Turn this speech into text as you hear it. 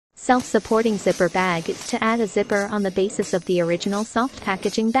Self-supporting zipper bag is to add a zipper on the basis of the original soft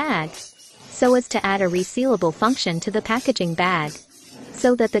packaging bag, so as to add a resealable function to the packaging bag,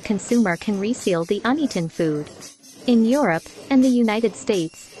 so that the consumer can reseal the uneaten food. In Europe, and the United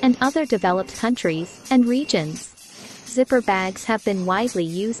States, and other developed countries and regions, zipper bags have been widely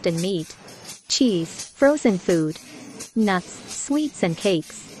used in meat, cheese, frozen food, nuts, sweets and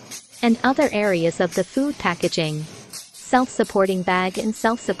cakes, and other areas of the food packaging. Self-supporting bag and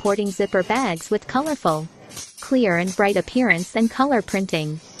self-supporting zipper bags with colorful, clear and bright appearance and color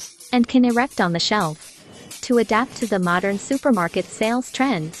printing, and can erect on the shelf to adapt to the modern supermarket sales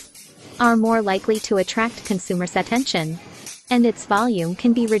trends, are more likely to attract consumers' attention, and its volume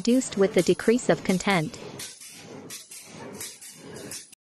can be reduced with the decrease of content.